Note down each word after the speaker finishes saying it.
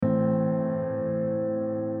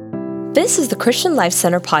This is the Christian Life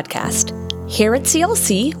Center podcast. Here at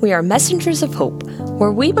CLC, we are messengers of hope,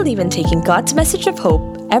 where we believe in taking God's message of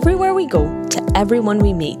hope everywhere we go to everyone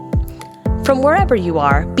we meet. From wherever you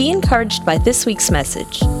are, be encouraged by this week's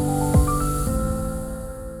message.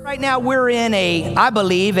 Right now, we're in I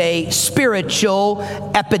believe, a spiritual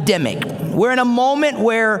epidemic. We're in a moment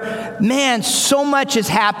where, man, so much is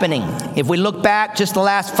happening. If we look back just the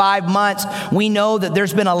last 5 months, we know that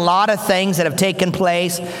there's been a lot of things that have taken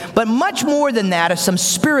place. But much more than that is some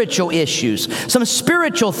spiritual issues, some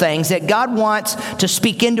spiritual things that God wants to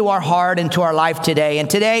speak into our heart and to our life today. And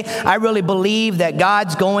today, I really believe that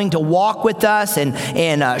God's going to walk with us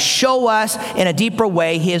and show us in a deeper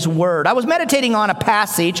way His Word. I was meditating on a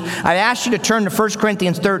passage. I asked you to turn to 1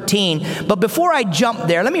 Corinthians 13. But before I jump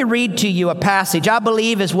there, let me read to you a passage I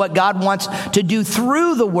believe is what God wants to do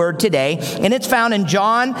through the Word today. And it's found in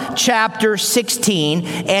John chapter 16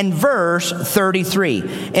 and verse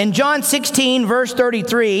 33. In John 16, verse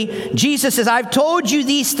 33, Jesus says, "I've told you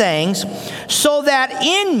these things so that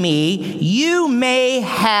in me you may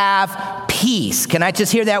have peace." Can I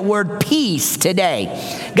just hear that word peace today?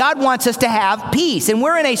 God wants us to have peace. And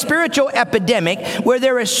we're in a spiritual epidemic where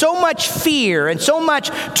there is so much fear and so much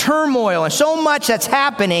turmoil and so much that's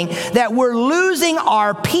happening that we're losing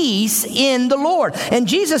our peace in the Lord. And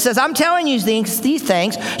Jesus says, I'm telling you these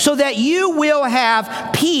things so that you will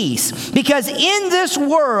have peace. Because in this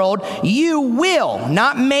world, you will,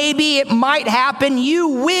 not maybe it might happen, you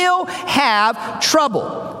will have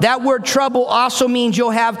trouble. That word trouble also means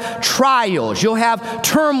you'll have trials, you'll have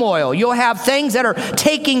turmoil, you'll have things that are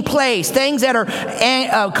taking place, things that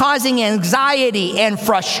are causing anxiety and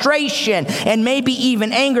frustration and maybe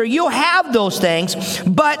even anger. You'll have those things,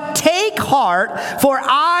 but take heart, for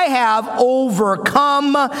I have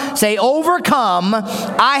overcome, say overcome,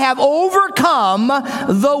 I have overcome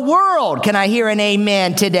the world. Can I hear an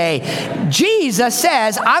amen today? Jesus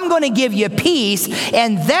says, I'm going to give you peace,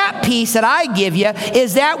 and that peace that I give you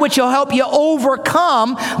is that which will help you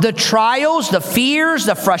overcome the trials, the fears,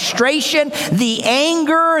 the frustration, the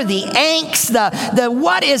anger, the angst, the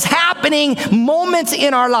what is happening moments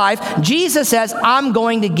in our life. Jesus says, I'm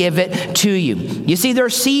going to give it to you. You see, there are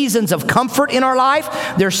seasons of comfort in our life.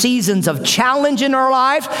 There are seasons of challenge in our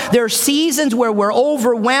life. There are seasons where we're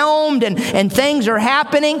overwhelmed and things are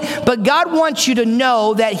happening. But God wants you to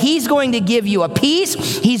know that He's going to give you a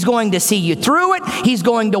peace. He's going to see you through it. He's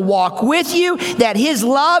going to walk with you. That His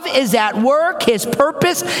love is at work. His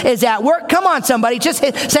purpose is at work. Come on, somebody. Just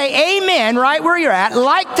say amen right where you're at.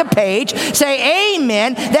 Like the page. Say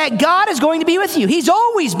amen that God is going to be with you. He's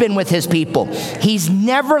always been with His people. He's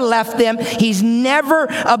never left them. He's never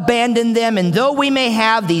abandoned them. And though we may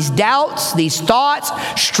have these doubts, these thoughts,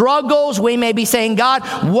 struggles, we may be saying, God,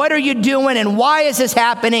 what are you doing? And why is this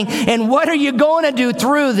happening? And what are you going to do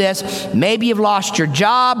through this? Maybe you've lost your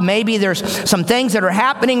job. Maybe there's some things that are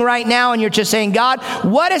happening right now and you're just saying, God,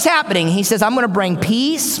 what is happening? He says, I'm going to bring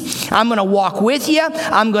peace. I'm going to walk with you.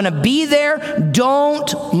 I'm going to be there.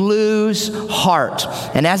 Don't lose heart.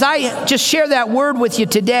 And as I just share that word with you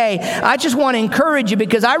today, I just want to encourage you,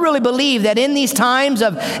 because I really believe that in these times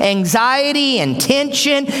of anxiety and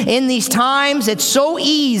tension, in these times, it's so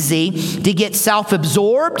easy to get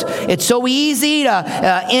self-absorbed. It's so easy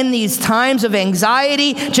to, in these times of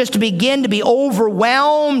anxiety, just to begin to be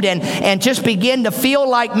overwhelmed and just begin to feel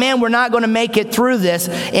like, man, we're not going to make it through this.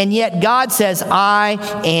 And yet God says, I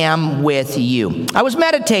am with you. I was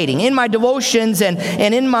meditating in my devotions and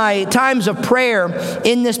in my times of prayer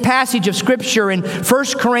in this passage of Scripture in 1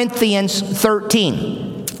 Corinthians 13.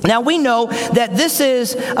 Now, we know that this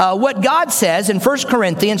is what God says in 1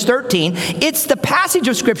 Corinthians 13. It's the passage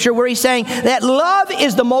of Scripture where He's saying that love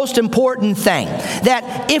is the most important thing.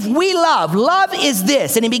 That if we love is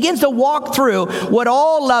this. And He begins to walk through what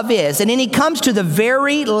all love is. And then He comes to the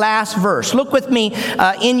very last verse. Look with me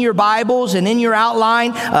in your Bibles and in your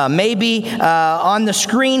outline, maybe on the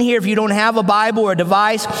screen here if you don't have a Bible or a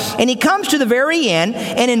device. And He comes to the very end.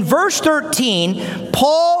 And in verse 13,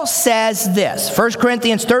 Paul says this, 1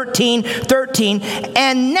 Corinthians 13,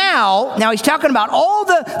 and now He's talking about all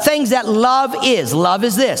the things that love is. Love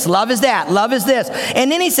is this, love is that, love is this. And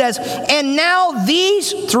then he says, and now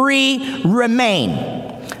these three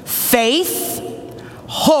remain: faith,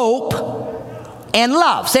 hope, and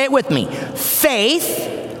love. Say it with me. Faith,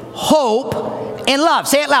 hope, and love.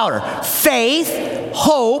 Say it louder. Faith,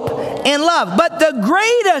 hope, and love. But the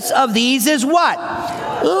greatest of these is what?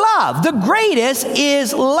 Love. The greatest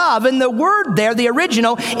is love. And the word there, the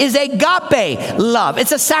original, is agape love.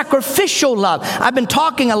 It's a sacrificial love. I've been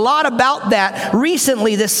talking a lot about that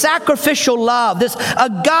recently, this sacrificial love, this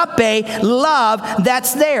agape love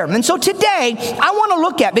that's there. And so today, I want to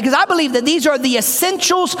look at, because I believe that these are the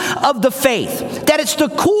essentials of the faith, that it's the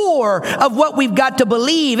core of what we've got to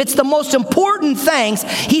believe. It's the most important things.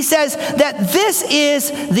 He says that this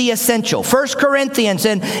is the essential. 1 Corinthians,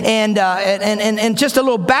 and just a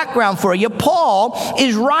little background for you. Paul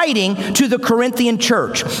is writing to the Corinthian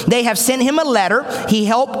church. They have sent him a letter. He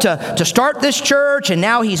helped to start this church, and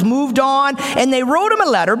now he's moved on. And they wrote him a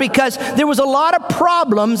letter because there was a lot of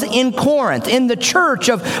problems in Corinth, in the church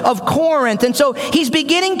of Corinth. And so he's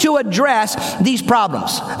beginning to address these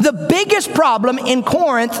problems. The biggest problem in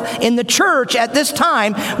Corinth, in the church at this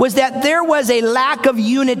time, was that there was a lack of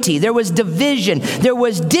unity. There was division. There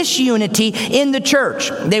was disunity in the church.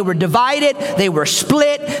 They were divided. They were split.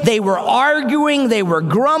 They were arguing. They were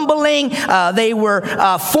grumbling. They were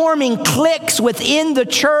forming cliques within the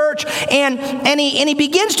church. And he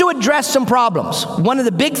begins to address some problems. One of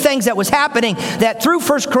the big things that was happening that through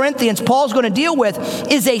 1 Corinthians Paul's going to deal with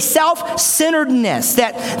is a self-centeredness,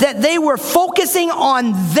 that they were focusing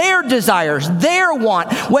on their desires, their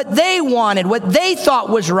want, what they wanted, what they thought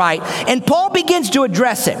was right. And Paul begins to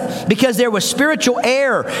address it because there was spiritual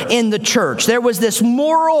error in the church. There was this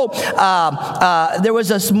moral,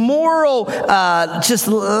 just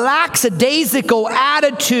lackadaisical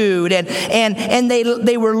attitude, and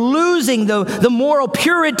they were losing the moral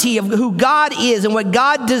purity of who God is and what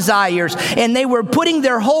God desires, and they were putting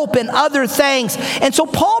their hope in other things. And so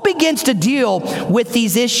Paul begins to deal with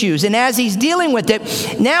these issues, and as he's dealing with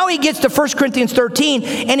it, now he gets to 1 Corinthians 13,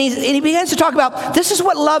 and he begins to talk about this is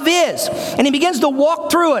what love is, and he begins to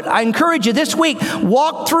walk through it. I encourage you this week,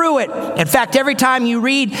 walk through it. In fact, every time you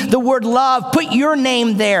read the word love, put your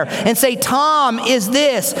name there and say, Tom is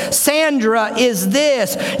this, Sandra is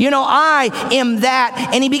this, I am that.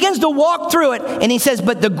 And he begins to walk through it, and he says,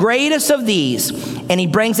 but the greatest of these, and he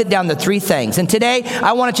brings it down to three things. And today,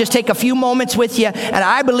 I want to just take a few moments with you, and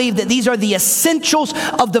I believe that these are the essentials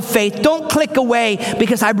of the faith. Don't click away,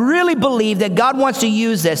 because I really believe that God wants to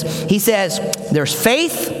use this. He says, there's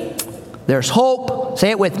faith, there's hope,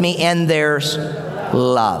 say it with me, and there's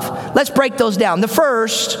love. Let's break those down. The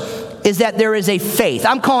first is that there is a faith.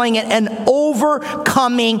 I'm calling it an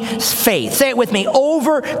overcoming faith. Say it with me,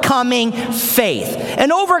 overcoming faith.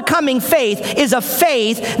 An overcoming faith is a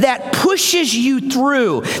faith that pushes you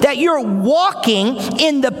through, that you're walking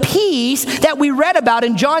in the peace that we read about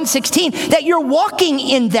in John 16, that you're walking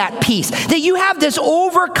in that peace, that you have this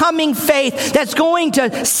overcoming faith that's going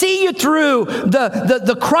to see you through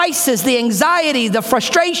the crisis, the anxiety, the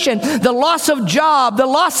frustration, the loss of job, the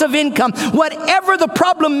loss of income, whatever the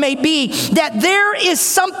problem may be, that there is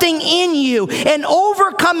something in you, an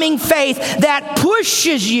overcoming faith that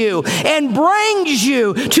pushes you and brings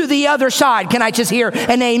you to the other side. Can I just hear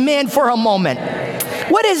an amen for a moment?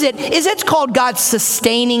 What is it? It's called God's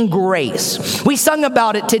sustaining grace. We sung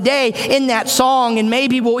about it today in that song, and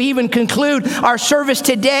maybe we'll even conclude our service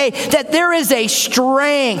today, that there is a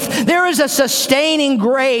strength, there is a sustaining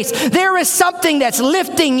grace, there is something that's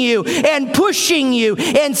lifting you and pushing you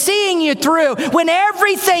and seeing you through when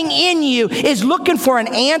everything in you is looking for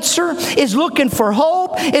an answer, is looking for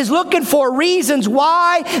hope, is looking for reasons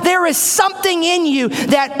why. There is something in you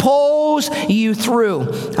that pulls you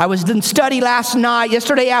through. I was in study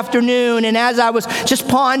yesterday afternoon, and as I was just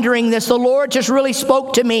pondering this, the Lord just really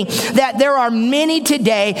spoke to me that there are many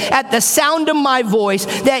today at the sound of my voice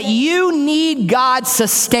that you need God's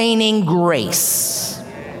sustaining grace.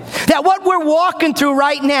 That what we're walking through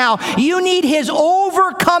right now, you need His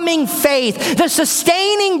overcoming faith, the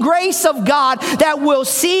sustaining grace of God that will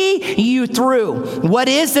see you through. What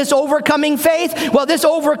is this overcoming faith? Well, this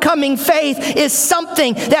overcoming faith is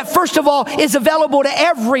something that, first of all, is available to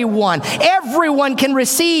everyone. Everyone can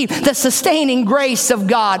receive the sustaining grace of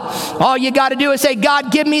God. All you got to do is say,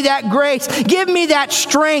 God, give me that grace. Give me that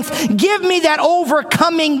strength. Give me that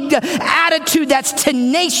overcoming attitude that's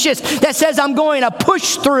tenacious, that says I'm going to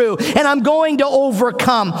push through and I'm going to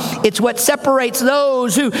overcome. It's what separates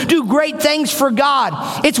those who do great things for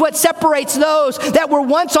God. It's what separates those that were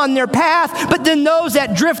once on their path, but then those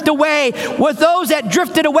that drift away. With those that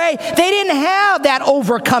drifted away, they didn't have that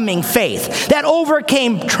overcoming faith that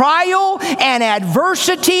overcame trial and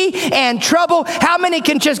adversity and trouble. How many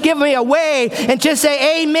can just give me a wave and just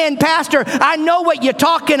say, amen, Pastor, I know what you're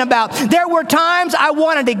talking about. There were times I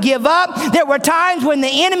wanted to give up. There were times when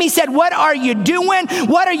the enemy said, what are you doing?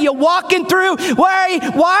 What are you walking through?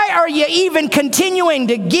 Why are you even continuing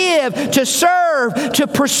to give, to serve, to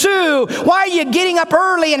pursue? Why are you getting up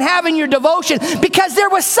early and having your devotion? Because there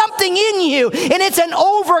was something in you, and it's an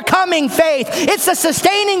overcoming faith. It's the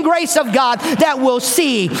sustaining grace of God that will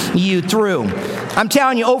see you through. I'm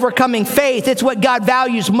telling you, overcoming faith, it's what God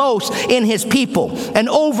values most in his people. An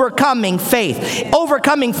overcoming faith.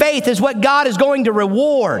 Overcoming faith is what God is going to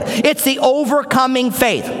reward. It's the overcoming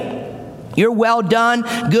faith. Your well done,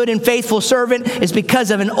 good and faithful servant is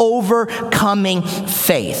because of an overcoming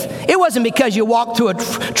faith. It wasn't because you walked through a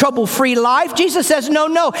trouble-free life. Jesus says,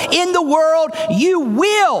 no. In the world, you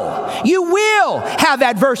will have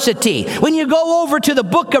adversity. When you go over to the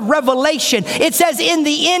book of Revelation, it says in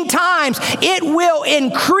the end times, it will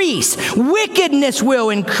increase. Wickedness will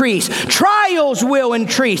increase. Trials will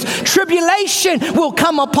increase. Tribulation will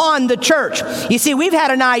come upon the church. You see, we've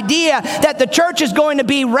had an idea that the church is going to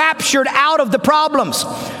be raptured out of the problems.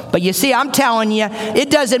 But you see, I'm telling you,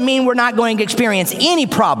 it doesn't mean we're not going to experience any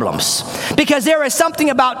problems. Because there is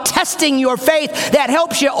something about testing your faith that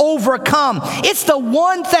helps you overcome. It's the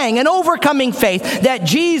one thing, an overcoming faith, that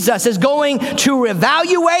Jesus is going to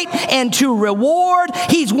evaluate and to reward.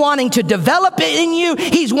 He's wanting to develop it in you.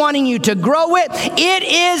 He's wanting you to grow it. It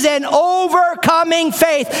is an overcoming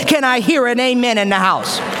faith. Can I hear an amen in the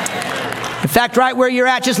house? In fact, right where you're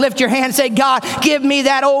at, just lift your hand and say, God, give me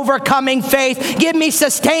that overcoming faith. Give me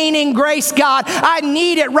sustaining grace, God. I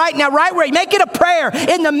need it right now, right where you make it a prayer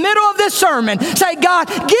in the middle of this sermon. Say, God,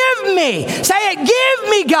 give me. Say it, give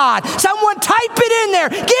me, God. Someone type it in there.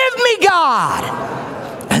 Give me, God,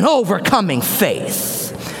 an overcoming faith.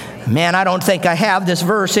 Man, I don't think I have this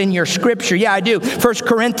verse in your scripture. Yeah, I do. 1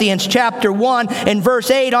 Corinthians chapter 1 and verse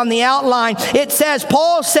 8 on the outline. It says,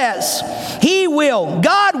 Paul says, he will,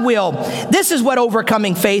 God will. This is what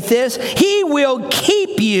overcoming faith is. He will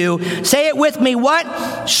keep you, say it with me,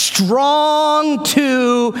 what? Strong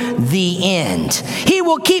to the end. He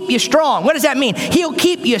will keep you strong. What does that mean? He'll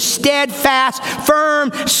keep you steadfast,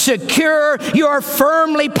 firm, secure. You're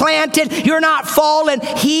firmly planted. You're not falling.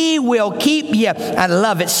 He will keep you. I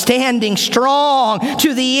love it. Standing strong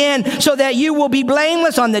to the end so that you will be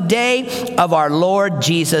blameless on the day of our Lord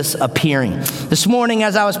Jesus appearing. This morning,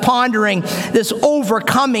 as I was pondering this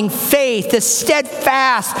overcoming faith, this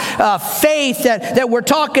steadfast faith that we're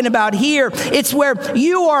talking about here, it's where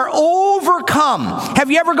you are overcome.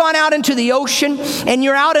 Have you ever gone out into the ocean and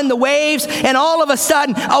you're out in the waves and all of a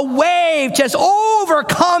sudden a wave just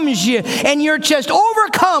overcomes you and you're just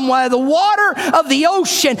overcome by the water of the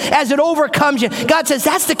ocean as it overcomes you? God says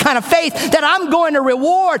that's the kind of faith that I'm going to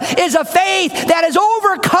reward, is a faith that is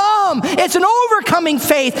overcome. It's an overcoming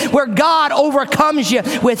faith where God overcomes you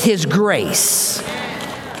with his grace.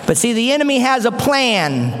 But see, the enemy has a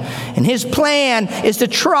plan, and his plan is to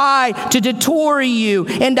try to detour you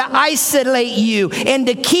and to isolate you and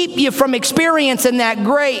to keep you from experiencing that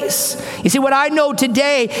grace. You see, what I know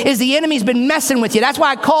today is the enemy's been messing with you. That's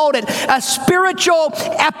why I called it a spiritual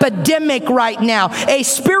epidemic right now, a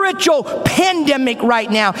spiritual pandemic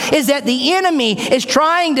right now, is that the enemy is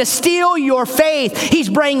trying to steal your faith. He's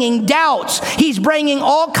bringing doubts. He's bringing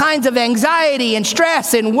all kinds of anxiety and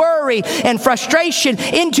stress and worry and frustration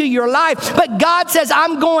into your life. But God says,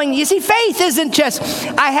 I'm going. You see, faith isn't just,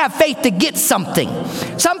 I have faith to get something.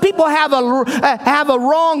 Some people have a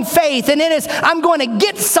wrong faith, and it is, I'm going to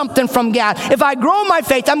get something from God. If I grow my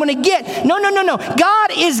faith, I'm going to get. No.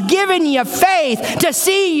 God is giving you faith to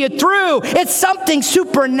see you through. It's something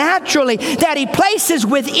supernaturally that he places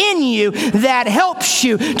within you that helps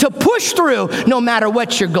you to push through no matter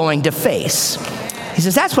what you're going to face. He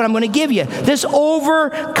says, that's what I'm going to give you. This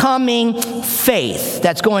overcoming faith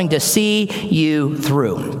that's going to see you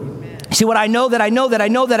through. See, what I know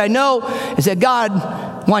is that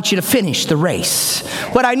God wants you to finish the race.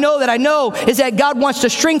 What I know is that God wants to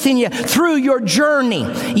strengthen you through your journey.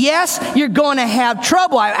 Yes, you're going to have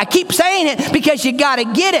trouble. I keep saying it because you got to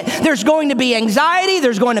get it. There's going to be anxiety.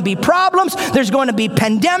 There's going to be problems. There's going to be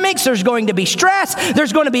pandemics. There's going to be stress.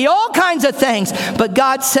 There's going to be all kinds of things. But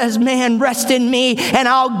God says, man, rest in me and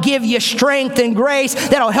I'll give you strength and grace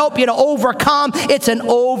that'll help you to overcome. It's an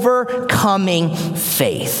overcoming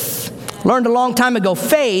faith. Learned a long time ago,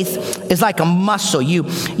 faith is like a muscle. You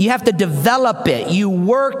have to develop it. You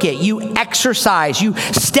work it. You exercise. You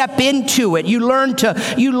step into it. You learn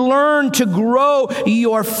to grow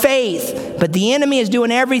your faith. But the enemy is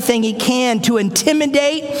doing everything he can to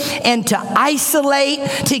intimidate and to isolate,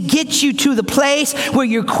 to get you to the place where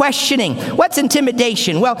you're questioning. What's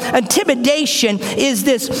intimidation? Well, intimidation is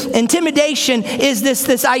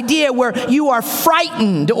this idea where you are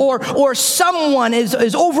frightened or someone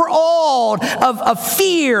is overawed world of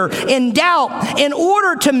fear and doubt in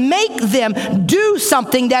order to make them do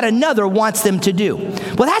something that another wants them to do.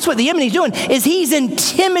 Well, that's what the enemy's doing, is he's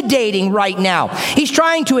intimidating right now. He's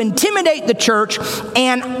trying to intimidate the church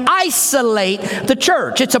and isolate the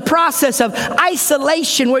church. It's a process of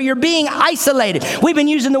isolation where you're being isolated. We've been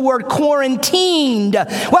using the word quarantined.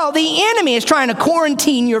 Well, the enemy is trying to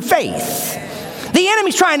quarantine your faith. The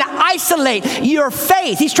enemy's trying to isolate your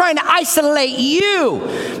faith. He's trying to isolate you.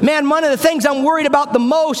 Man, one of the things I'm worried about the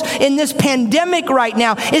most in this pandemic right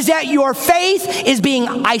now is that your faith is being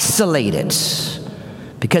isolated.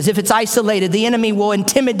 Because if it's isolated, the enemy will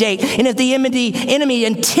intimidate. And if the enemy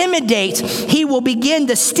intimidates, he will begin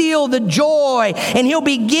to steal the joy. And he'll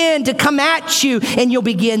begin to come at you, and you'll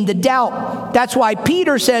begin to doubt. That's why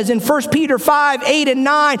Peter says in 1 Peter 5, 8 and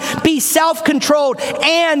 9, be self-controlled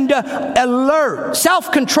and alert.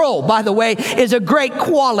 Self-control, by the way, is a great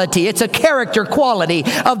quality. It's a character quality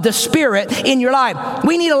of the Spirit in your life.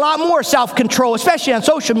 We need a lot more self-control, especially on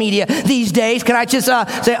social media these days. Can I just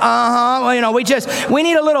say, we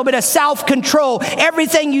need a little bit of self-control.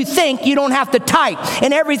 Everything you think, you don't have to type.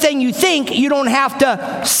 And everything you think, you don't have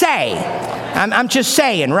to say. I'm just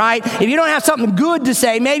saying, right? If you don't have something good to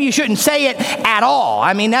say, maybe you shouldn't say it at all.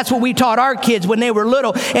 I mean, that's what we taught our kids when they were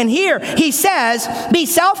little. And here he says, be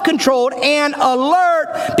self-controlled and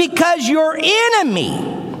alert because your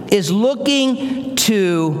enemy is looking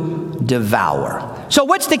to devour. So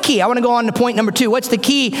what's the key? I want to go on to point number 2. What's the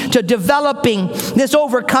key to developing this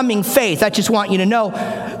overcoming faith? I just want you to know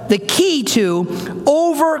the key to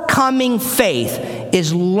overcoming faith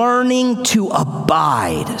is learning to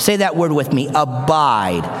abide. Say that word with me,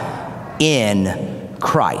 abide in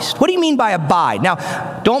Christ. What do you mean by abide?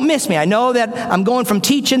 Now, don't miss me. I know that I'm going from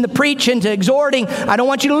teaching to preaching to exhorting. I don't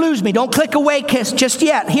want you to lose me. Don't click away just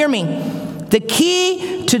yet. Hear me. The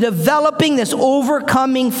key to developing this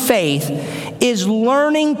overcoming faith is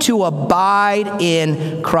learning to abide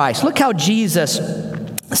in Christ. Look how Jesus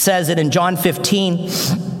says it in John 15.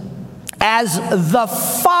 As the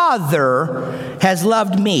Father has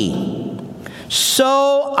loved me,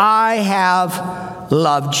 so I have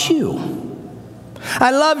loved you.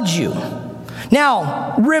 I loved you.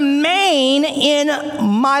 Now, remain in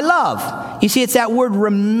my love. You see, it's that word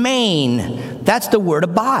remain. That's the word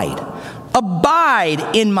abide.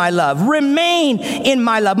 Abide in my love. Remain in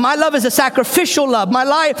my love. My love is a sacrificial love. My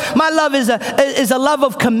love is a love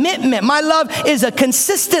of commitment. My love is a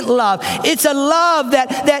consistent love. It's a love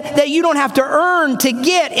that you don't have to earn to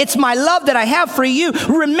get. It's my love that I have for you.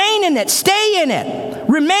 Remain in it. Stay in it.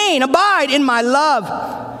 Remain, abide in my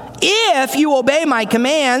love. If you obey my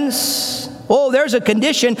commands. Oh, there's a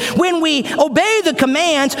condition. When we obey the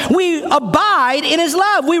commands, we abide in his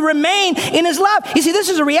love. We remain in his love. You see, this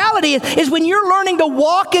is a reality, is when you're learning to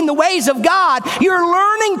walk in the ways of God, you're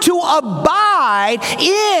learning to abide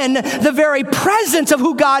in the very presence of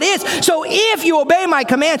who God is. So if you obey my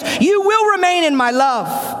commands, you will remain in my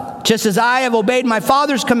love, just as I have obeyed my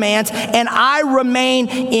Father's commands, and I remain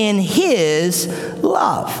in his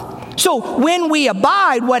love. So when we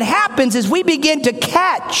abide, what happens is we begin to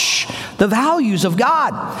catch the values of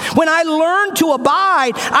God. When I learn to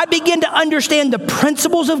abide, I begin to understand the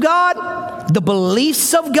principles of God, the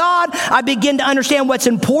beliefs of God. I begin to understand what's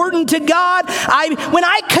important to God. When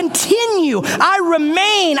I continue, I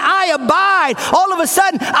remain, I abide, all of a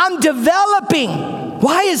sudden I'm developing.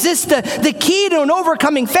 Why is this the key to an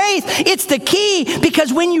overcoming faith? It's the key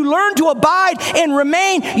because when you learn to abide and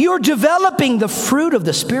remain, you're developing the fruit of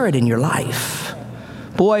the Spirit in your life.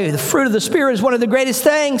 Boy, the fruit of the Spirit is one of the greatest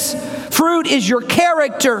things. Fruit is your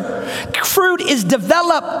character. Fruit is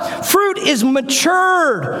developed. Fruit is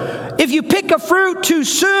matured. If you pick a fruit too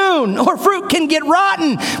soon, or fruit can get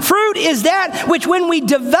rotten, fruit is that which when we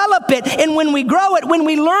develop it and when we grow it, when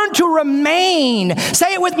we learn to remain,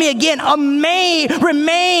 say it with me again,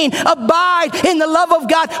 remain, abide in the love of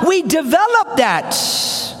God, we develop that.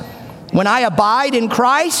 When I abide in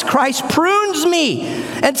Christ, Christ prunes me.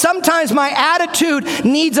 And sometimes my attitude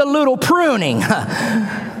needs a little pruning.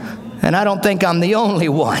 And I don't think I'm the only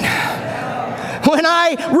one. When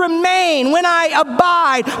I remain, when I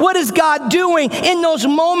abide, what is God doing in those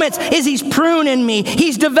moments? Is he's pruning me.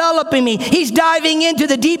 He's developing me. He's diving into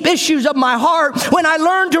the deep issues of my heart. When I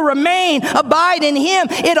learn to remain, abide in him,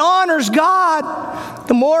 it honors God.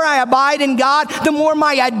 The more I abide in God, the more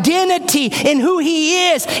my identity in who he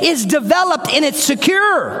is developed and it's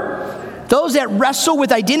secure. Those that wrestle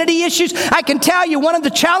with identity issues, I can tell you one of the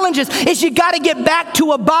challenges is you got to get back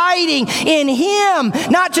to abiding in him,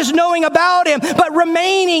 not just knowing about him, but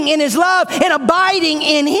remaining in his love and abiding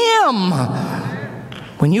in him.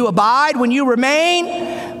 When you abide, when you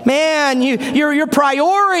remain, Man, your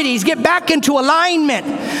priorities get back into alignment.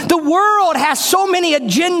 The world has so many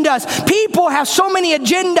agendas. People have so many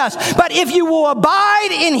agendas. But if you will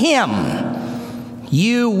abide in Him,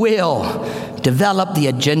 you will develop the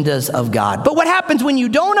agendas of God. But what happens when you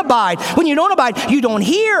don't abide? When you don't abide, you don't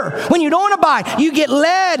hear. When you don't abide, you get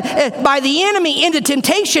led by the enemy into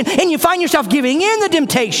temptation, and you find yourself giving in the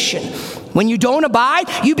temptation. When you don't abide,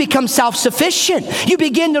 you become self-sufficient. You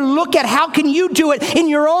begin to look at how can you do it in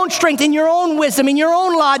your own strength, in your own wisdom, in your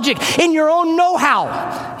own logic, in your own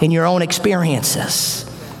know-how, in your own experiences.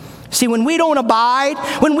 See, when we don't abide,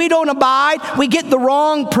 we get the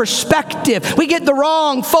wrong perspective. We get the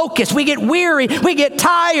wrong focus. We get weary. We get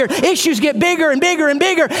tired. Issues get bigger and bigger and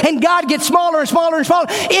bigger, and God gets smaller and smaller and smaller.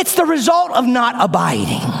 It's the result of not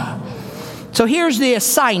abiding. So here's the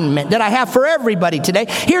assignment that I have for everybody today.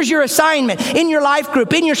 Here's your assignment in your life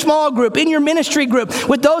group, in your small group, in your ministry group,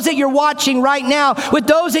 with those that you're watching right now, with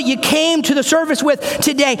those that you came to the service with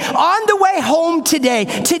today. On the way home today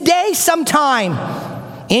sometime,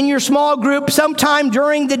 in your small group, sometime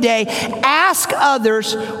during the day, ask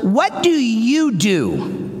others, what do you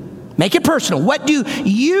do? Make it personal. What do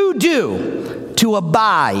you do to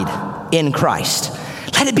abide in Christ?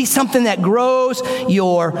 Let it be something that grows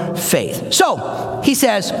your faith. So, he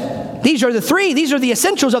says, these are the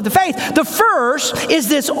essentials of the faith. The first is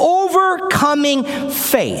this overcoming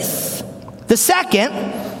faith. The second,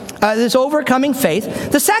 this overcoming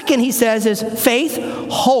faith. The second, he says, is faith,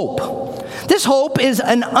 hope. This hope is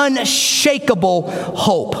an unshakable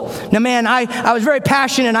hope. Now, man, I was very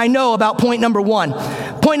passionate, I know, about point number one.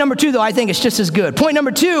 Point number two, though, I think it's just as good. Point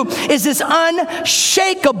number two is this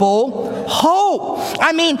unshakable hope.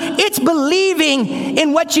 I mean, it's believing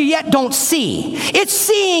in what you yet don't see. It's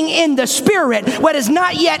seeing in the spirit what is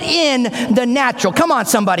not yet in the natural. Come on,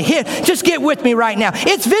 somebody. Here, just get with me right now.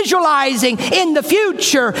 It's visualizing in the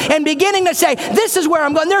future and beginning to say, this is where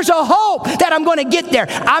I'm going. There's a hope that I'm going to get there.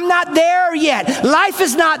 I'm not there yet. Life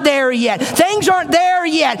is not there yet. Things aren't there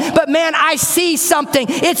yet. But man, I see something.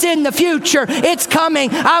 It's in the future. It's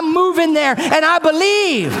coming. I'm moving there. And I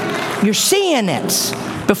believe you're seeing it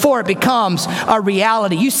before it becomes a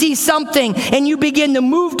reality. You see something and you begin to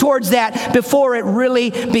move towards that before it really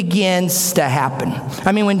begins to happen.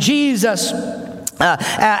 I mean, when Jesus,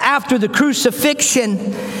 after the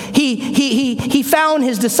crucifixion, he found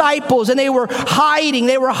his disciples and they were hiding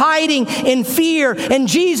in fear, and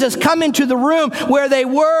Jesus come into the room where they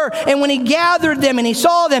were, and when he gathered them and he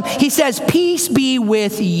saw them, he says, peace be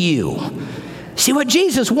with you. See, what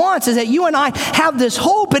Jesus wants is that you and I have this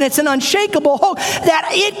hope, and it's an unshakable hope that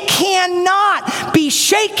it cannot be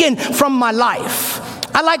shaken from my life.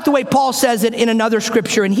 I like the way Paul says it in another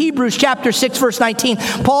scripture. In Hebrews chapter 6, verse 19,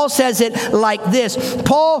 Paul says it like this.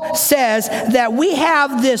 Paul says that we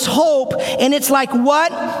have this hope, and it's like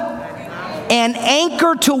what? An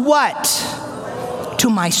anchor to what? To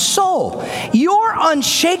my soul. Your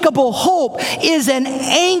unshakable hope is an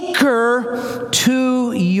anchor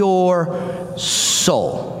to your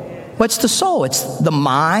soul. What's the soul? It's the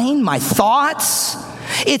mind, my thoughts.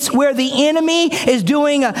 It's where the enemy is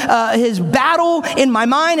doing his battle in my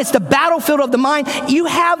mind. It's the battlefield of the mind. You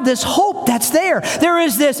have this hope that's there. There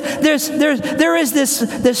is this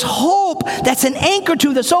hope that's an anchor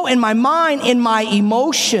to the soul in my mind, in my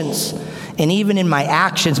emotions, and even in my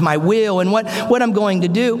actions, my will, and what I'm going to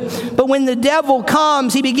do. But when the devil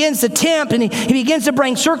comes, he begins to tempt, and he begins to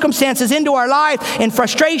bring circumstances into our life, and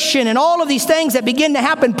frustration, and all of these things that begin to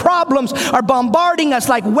happen. Problems are bombarding us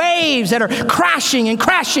like waves that are crashing and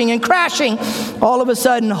crashing and crashing. All of a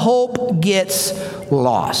sudden, hope gets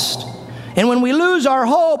lost. And when we lose our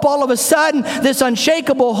hope, all of a sudden, this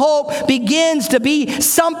unshakable hope begins to be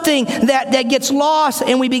something that gets lost,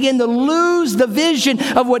 and we begin to lose the vision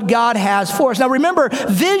of what God has for us. Now remember,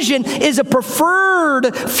 vision is a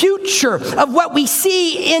preferred future of what we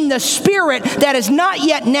see in the spirit that is not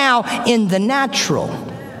yet now in the natural.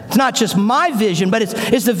 It's not just my vision, but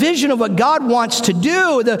it's the vision of what God wants to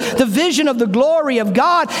do, the vision of the glory of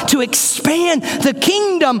God to expand the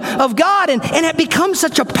kingdom of God. And it becomes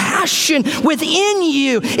such a passion within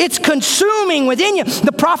you. It's consuming within you.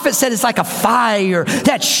 The prophet said it's like a fire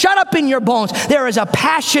that's shut up in your bones. There is a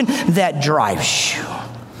passion that drives you.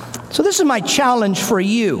 So this is my challenge for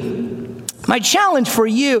you. My challenge for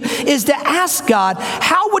you is to ask God,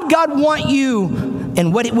 how would God want you?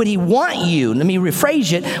 And what would he want you? Let me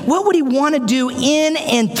rephrase it. What would he want to do in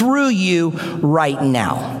and through you right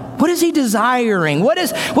now? What is he desiring? What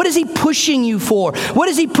is he pushing you for? What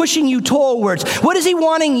is he pushing you towards? What is he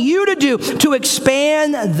wanting you to do to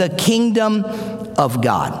expand the kingdom of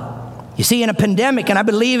God? You see, in a pandemic, and I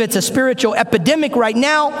believe it's a spiritual epidemic right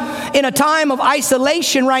now, in a time of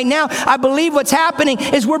isolation right now, I believe what's happening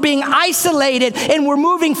is we're being isolated and we're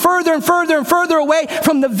moving further and further and further away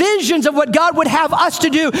from the visions of what God would have us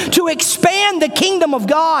to do to expand the kingdom of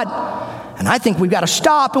God. And I think we've got to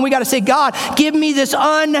stop and we've got to say, God, give me this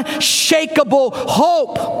unshakable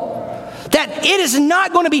hope that it is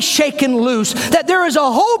not going to be shaken loose, that there is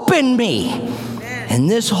a hope in me. And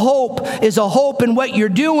this hope is a hope in what you're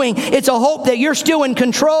doing. It's a hope that you're still in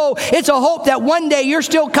control. It's a hope that one day you're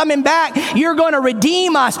still coming back. You're going to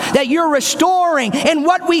redeem us, that you're restoring. And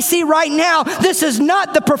what we see right now, this is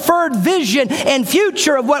not the preferred vision and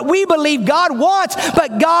future of what we believe God wants,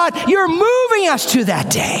 but God, you're moving us to that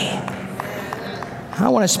day. I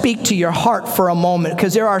want to speak to your heart for a moment,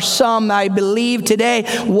 because there are some, I believe today,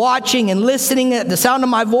 watching and listening at the sound of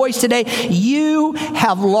my voice today, you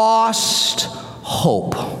have lost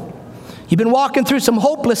hope. You've been walking through some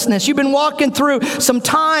hopelessness. You've been walking through some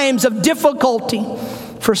times of difficulty.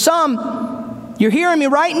 For some, you're hearing me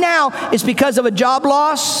right now, it's because of a job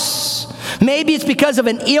loss. Maybe it's because of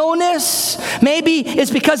an illness. Maybe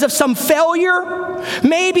it's because of some failure.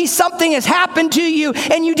 Maybe something has happened to you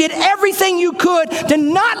and you did everything you could to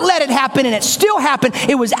not let it happen, and it still happened.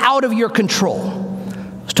 It was out of your control.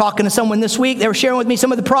 I was talking to someone this week. They were sharing with me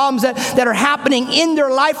some of the problems that are happening in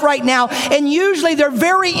their life right now. And usually they're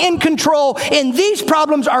very in control, and these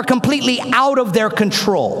problems are completely out of their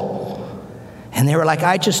control. And they were like,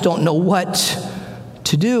 I just don't know what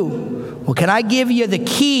to do. Well, can I give you the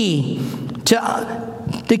key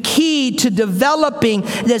to developing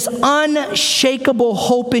this unshakable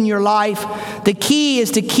hope in your life? The key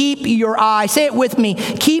is to keep your eyes, say it with me,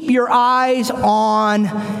 keep your eyes on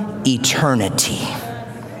eternity.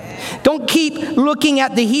 Don't keep looking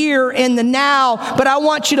at the here and the now, but I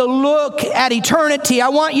want you to look at eternity. I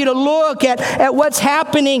want you to look at what's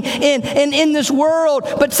happening in this world,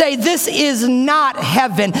 but say, this is not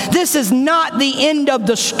heaven. This is not the end of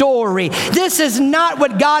the story. This is not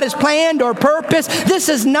what God has planned or purposed. This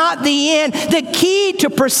is not the end. The key to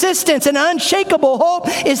persistence and unshakable hope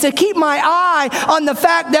is to keep my eye on the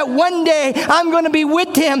fact that one day I'm going to be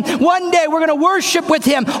with Him. One day we're going to worship with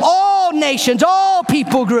Him. All nations, all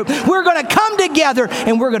people groups. We're going to come together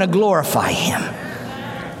and we're going to glorify Him.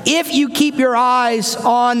 If you keep your eyes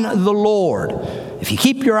on the Lord, if you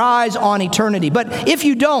keep your eyes on eternity, but if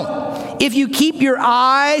you don't, if you keep your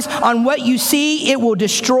eyes on what you see, it will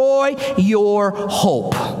destroy your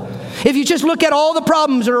hope. If you just look at all the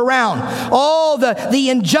problems that are around, all the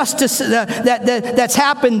injustice that's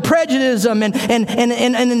happened, prejudice and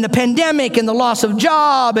the pandemic and the loss of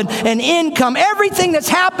job and income, everything that's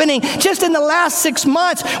happening just in the last 6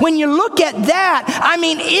 months, when you look at that, I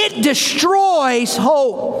mean, it destroys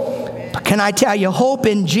hope. But can I tell you, hope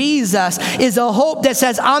in Jesus is a hope that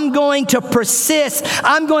says, I'm going to persist.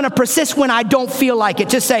 I'm going to persist when I don't feel like it.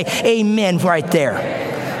 Just say amen right there.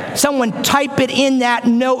 Someone type it in that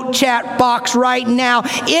note chat box right now.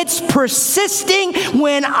 It's persisting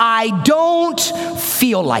when I don't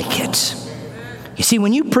feel like it. You see,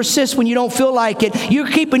 when you persist when you don't feel like it, you're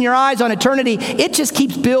keeping your eyes on eternity. It just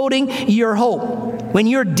keeps building your hope. When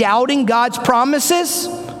you're doubting God's promises,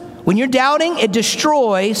 when you're doubting, it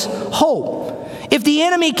destroys hope. If the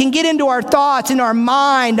enemy can get into our thoughts, in our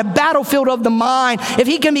mind, the battlefield of the mind, if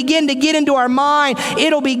he can begin to get into our mind,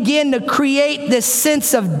 it'll begin to create this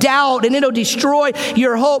sense of doubt, and it'll destroy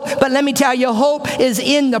your hope. But let me tell you, hope is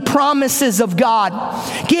in the promises of God.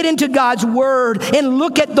 Get into God's word and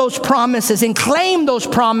look at those promises and claim those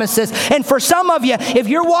promises. And for some of you, if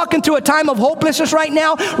you're walking through a time of hopelessness right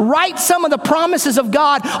now, write some of the promises of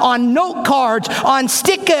God on note cards, on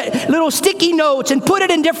little sticky notes, and put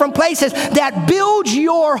it in different places that build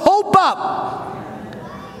your hope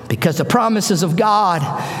up, because the promises of God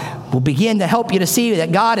will begin to help you to see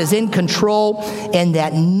that God is in control and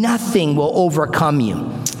that nothing will overcome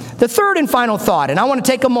you. The third and final thought, and I want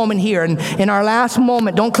to take a moment here, and in our last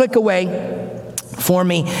moment, don't click away for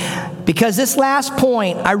me, because this last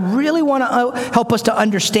point, I really want to help us to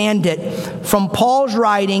understand it from Paul's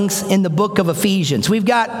writings in the book of Ephesians. We've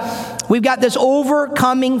got this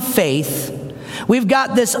overcoming faith. We've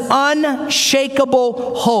got this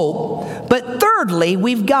unshakable hope. But thirdly,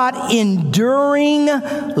 we've got enduring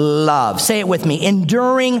love. Say it with me,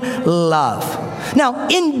 enduring love. Now,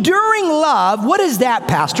 enduring love, what is that,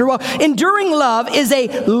 Pastor? Well, enduring love is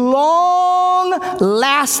a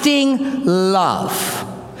long-lasting love.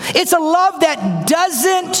 It's a love that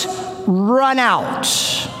doesn't run out.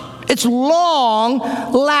 It's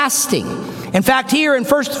long-lasting. In fact, here in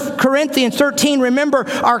 1 Corinthians 13, remember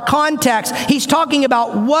our context, he's talking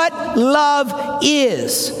about what love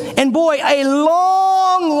is. And boy, a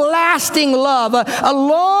long-lasting love, a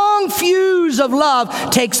long fuse of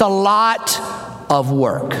love takes a lot of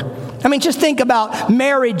work. I mean, just think about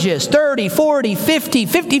marriages, 30, 40, 50,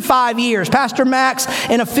 55 years. Pastor Max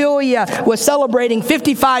in Ophelia was celebrating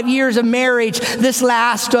 55 years of marriage this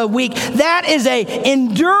last week. That is a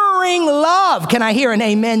enduring love. Can I hear an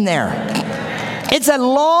amen there? It's a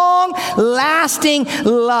long-lasting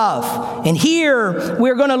love. And here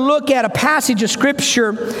we're going to look at a passage of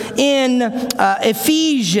Scripture in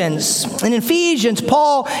Ephesians. In Ephesians,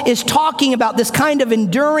 Paul is talking about this kind of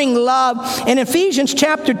enduring love. In Ephesians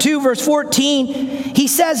chapter 2, verse 14, he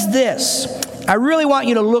says this. I really want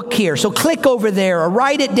you to look here. So click over there or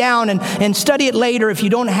write it down and study it later if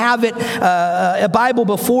you don't have it, a Bible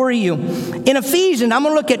before you. In Ephesians, I'm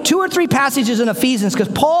going to look at 2 or 3 passages in Ephesians because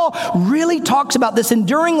Paul really talks about this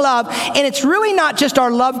enduring love. And it's really not just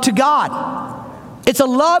our love to God. It's a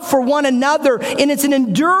love for one another, and it's an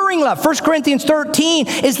enduring love. 1 Corinthians 13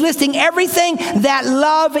 is listing everything that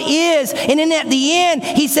love is. And then at the end,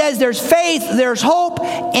 he says there's faith, there's hope,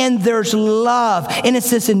 and there's love. And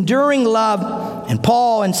it's this enduring love. And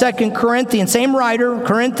Paul in 2 Corinthians, same writer,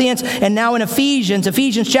 Corinthians, and now in Ephesians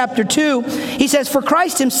chapter 2, he says, for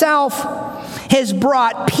Christ himself has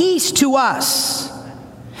brought peace to us.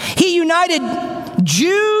 He united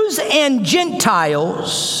Jews and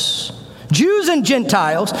Gentiles,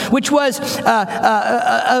 which was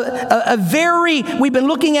a very, we've been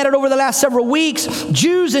looking at it over the last several weeks,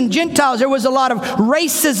 Jews and Gentiles, there was a lot of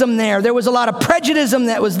racism there. There was a lot of prejudice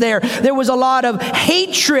that was there. There was a lot of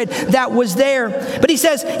hatred that was there. But he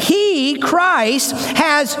says, he, Christ,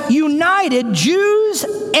 has united Jews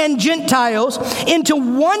and Gentiles into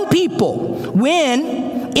one people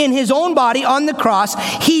when, in his own body on the cross,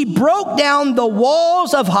 he broke down the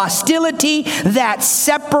walls of hostility that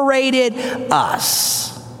separated us.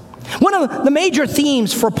 One of the major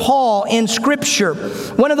themes for Paul in Scripture,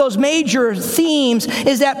 one of those major themes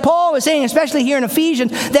is that Paul is saying, especially here in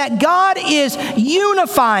Ephesians, that God is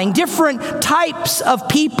unifying different types of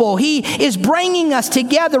people. He is bringing us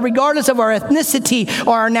together regardless of our ethnicity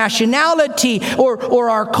or our nationality or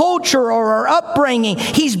our culture or our upbringing.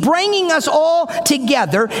 He's bringing us all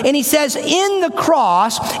together, and he says in the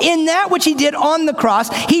cross, in that which he did on the cross,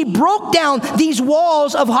 he broke down these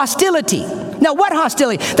walls of hostility. Now, what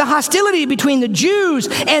hostility? The hostility between the Jews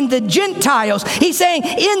and the Gentiles. He's saying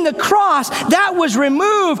in the cross, that was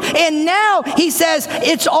removed. And now he says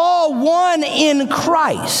it's all one in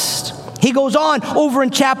Christ. He goes on over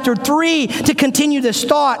in chapter 3 to continue this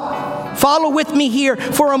thought. Follow with me here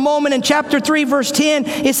for a moment. In chapter 3, verse 10,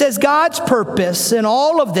 it says, God's purpose in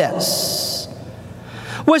all of this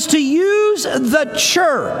was to use the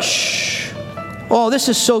church. Oh, this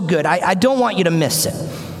is so good. I don't want you to miss it.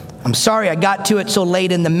 I'm sorry I got to it so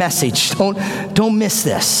late in the message. Don't miss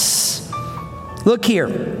this. Look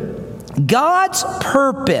here. God's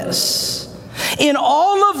purpose in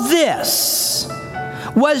all of this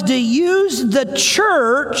was to use the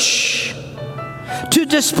church to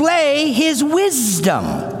display his wisdom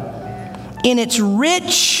in its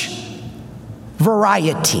rich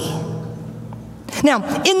variety.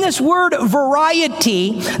 Now, in this word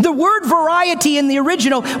variety, the word variety in the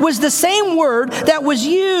original was the same word that was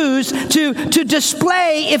used to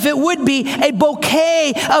display, if it would be, a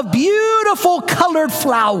bouquet of beautiful colored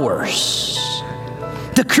flowers.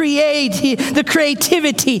 The creativity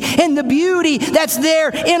and the beauty that's there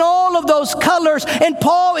in all of those colors. And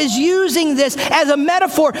Paul is using this as a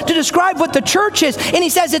metaphor to describe what the church is. And he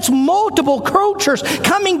says it's multiple cultures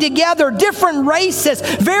coming together, different races,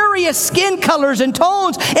 various skin colors and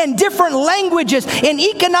tones, and different languages and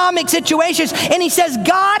economic situations. And he says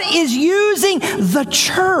God is using the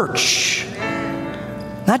church.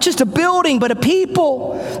 Not just a building, but a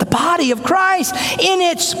people, the body of Christ, in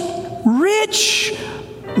its rich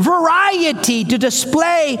variety to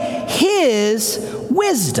display his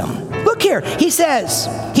wisdom. Look here, he says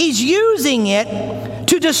he's using it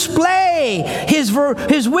to display his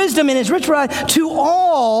wisdom and his rich variety to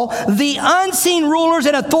all the unseen rulers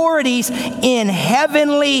and authorities in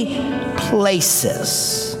heavenly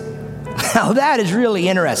places. Now that is really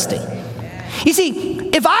interesting. You see,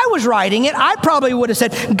 if I was writing it, I probably would have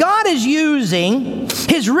said, God is using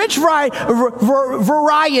his rich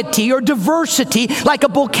variety or diversity, like a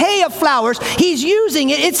bouquet of flowers. He's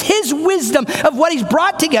using it. It's his wisdom of what he's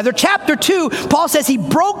brought together. Chapter 2, Paul says he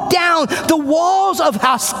broke down the walls of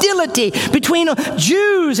hostility between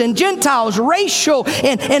Jews and Gentiles, racial,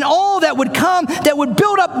 and all that would come, that would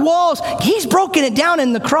build up walls. He's broken it down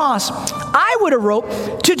in the cross. I would have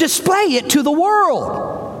wrote to display it to the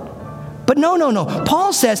world. But no.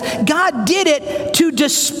 Paul says God did it to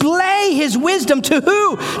display his wisdom to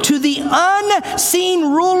who? To the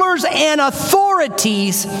unseen rulers and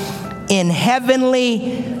authorities in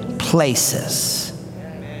heavenly places.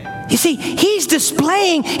 You see, he's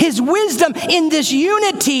displaying his wisdom in this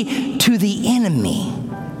unity to the enemy.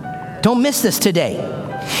 Don't miss this today.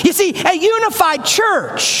 You see, a unified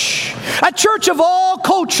church, a church of all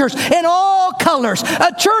cultures and all colors,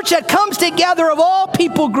 a church that comes together of all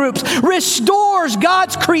people groups, restores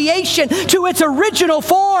God's creation to its original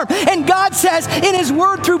form. And God says in his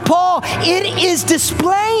word through Paul, it is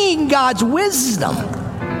displaying God's wisdom.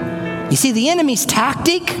 You see, the enemy's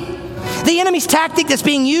tactic that's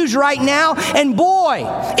being used right now, and boy,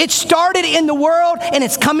 it started in the world and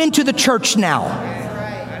it's come into the church now.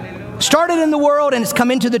 Started in the world and it's come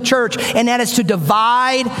into the church, and that is to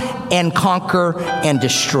divide and conquer and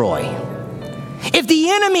destroy. If the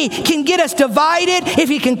enemy can get us divided, if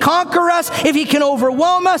he can conquer us, if he can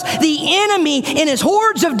overwhelm us, the enemy and his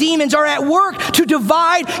hordes of demons are at work to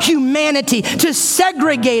divide humanity, to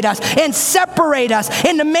segregate us and separate us,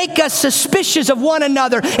 and to make us suspicious of one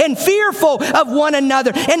another and fearful of one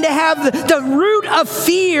another, and to have the root of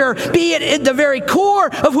fear be at the very core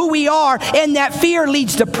of who we are, and that fear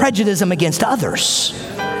leads to prejudice against others.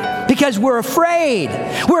 Because we're afraid,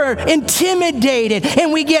 we're intimidated,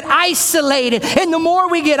 and we get isolated. And the more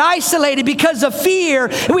we get isolated because of fear,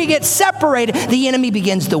 we get separated, the enemy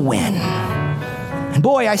begins to win. And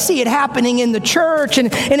boy, I see it happening in the church,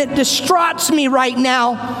 and it distraughts me right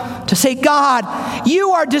now to say, God,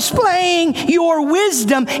 you are displaying your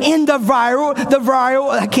wisdom in the variety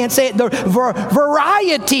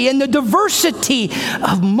and the diversity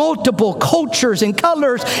of multiple cultures and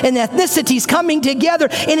colors and ethnicities coming together.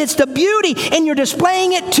 And it's the beauty, and you're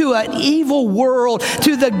displaying it to an evil world,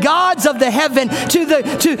 to the gods of the heaven, to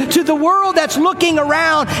the world that's looking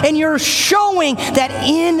around, and you're showing that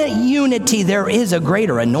in unity there is a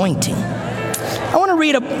greater anointing. I want to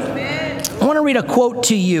read a quote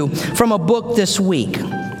to you from a book this week.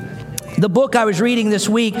 The book I was reading this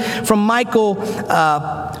week from Michael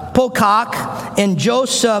Pocock and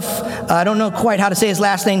Joseph, I don't know quite how to say his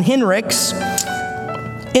last name, Henricks.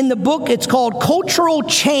 In the book, it's called Cultural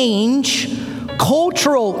Change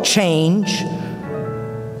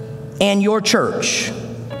and Your Church.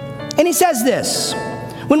 And he says this: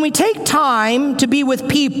 when we take time to be with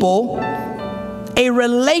people, a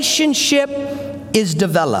relationship is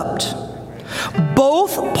developed.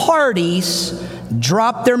 Both parties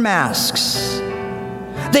drop their masks.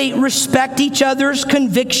 They respect each other's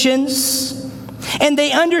convictions, and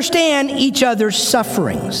they understand each other's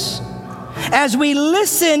sufferings. As we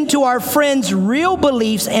listen to our friends' real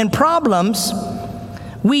beliefs and problems,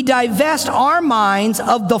 we divest our minds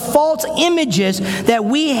of the false images that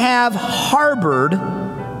we have harbored,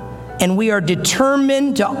 and we are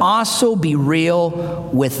determined to also be real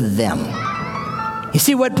with them. You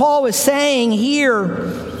see, what Paul is saying here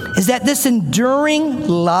is that this enduring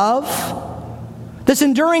love,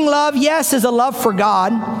 yes, is a love for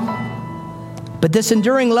God, but this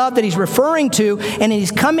enduring love that he's referring to and he's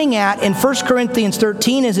coming at in 1 Corinthians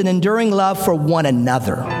 13 is an enduring love for one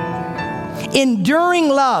another. Enduring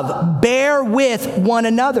love, bear with one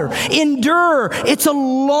another. Endure, it's a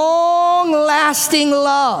long-lasting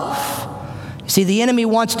love. You see, the enemy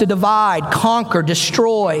wants to divide, conquer,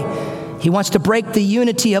 destroy. He wants to break the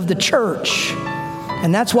unity of the church.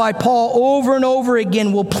 And that's why Paul over and over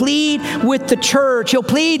again will plead with the church. He'll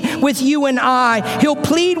plead with you and I. He'll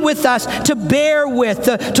plead with us to bear with,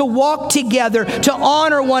 to walk together, to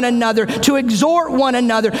honor one another, to exhort one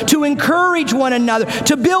another, to encourage one another,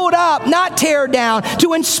 to build up, not tear down,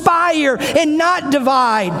 to inspire and not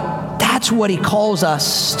divide. That's what he calls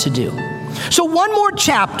us to do. So one more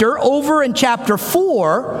chapter over in chapter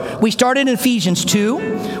 4. We started in Ephesians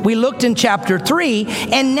 2. We looked in chapter 3.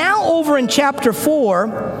 And now over in chapter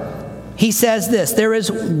 4, he says this: there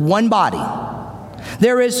is one body.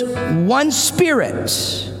 There is one Spirit.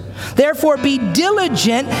 Therefore be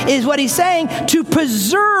diligent, is what he's saying, to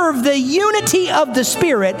preserve the unity of the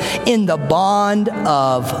Spirit in the bond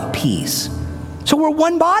of peace. So we're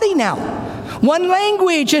one body now. One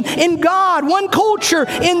language in God, one culture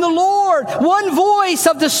in the Lord, one voice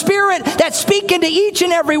of the Spirit that's speaking to each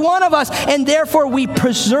and every one of us. And therefore we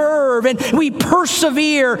preserve and we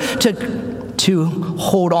persevere to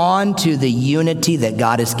hold on to the unity that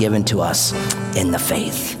God has given to us in the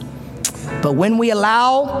faith. But when we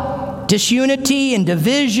allow disunity and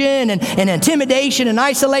division and intimidation and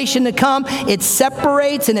isolation to come, it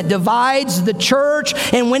separates and it divides the church.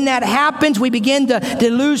 And when that happens, we begin to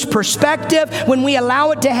lose perspective. When we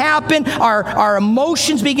allow it to happen, our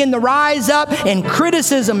emotions begin to rise up, and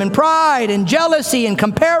criticism and pride and jealousy and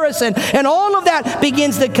comparison and all of that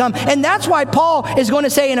begins to come. And that's why Paul is going to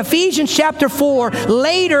say in Ephesians chapter 4,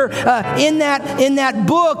 later in that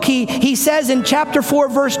book, he says in chapter 4,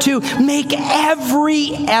 verse 2, make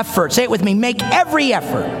every effort. Say it with me. Make every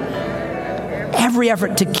effort. Every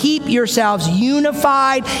effort to keep yourselves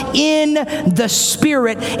unified in the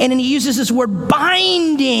Spirit. And then he uses this word,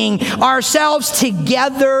 binding ourselves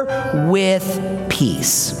together with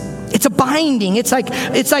peace. It's a binding. It's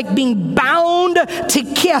like being bound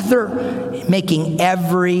together, making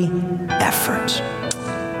every effort.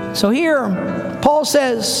 So here, Paul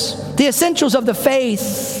says the essentials of the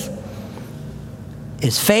faith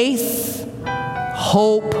is faith,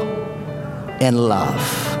 hope, and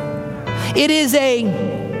love. It is a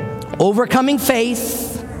overcoming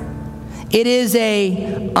faith. It is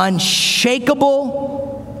an unshakable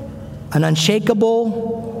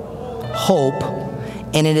hope,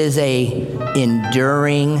 and it is a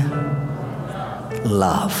enduring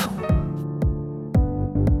love.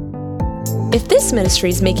 If this ministry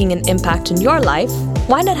is making an impact in your life,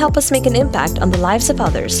 why not help us make an impact on the lives of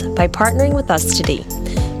others by partnering with us today?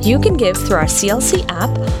 You can give through our CLC app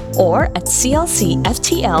or at clcftl.org/give.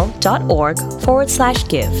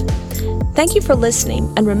 Thank you for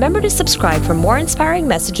listening, and remember to subscribe for more inspiring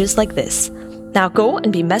messages like this. Now go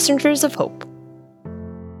and be messengers of hope.